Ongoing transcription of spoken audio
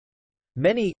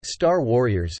Many Star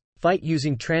Warriors fight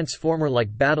using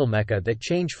transformer-like battle mecha that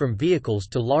change from vehicles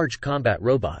to large combat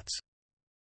robots.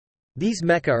 These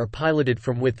mecha are piloted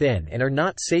from within and are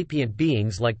not sapient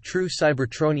beings like true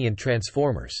Cybertronian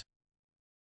transformers.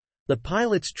 The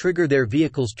pilots trigger their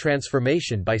vehicle's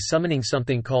transformation by summoning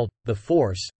something called the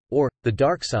Force, or the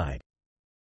dark side.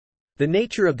 The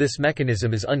nature of this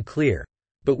mechanism is unclear,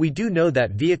 but we do know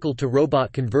that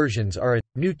vehicle-to-robot conversions are a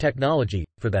new technology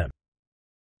for them.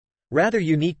 Rather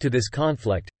unique to this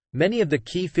conflict, many of the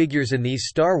key figures in these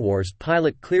Star Wars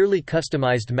pilot clearly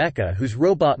customized mecha whose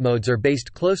robot modes are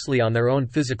based closely on their own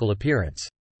physical appearance.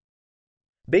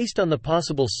 Based on the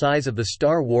possible size of the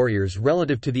Star Warriors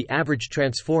relative to the average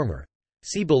transformer,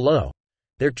 see below,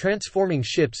 their transforming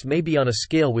ships may be on a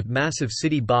scale with massive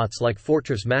city bots like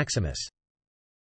Fortress Maximus.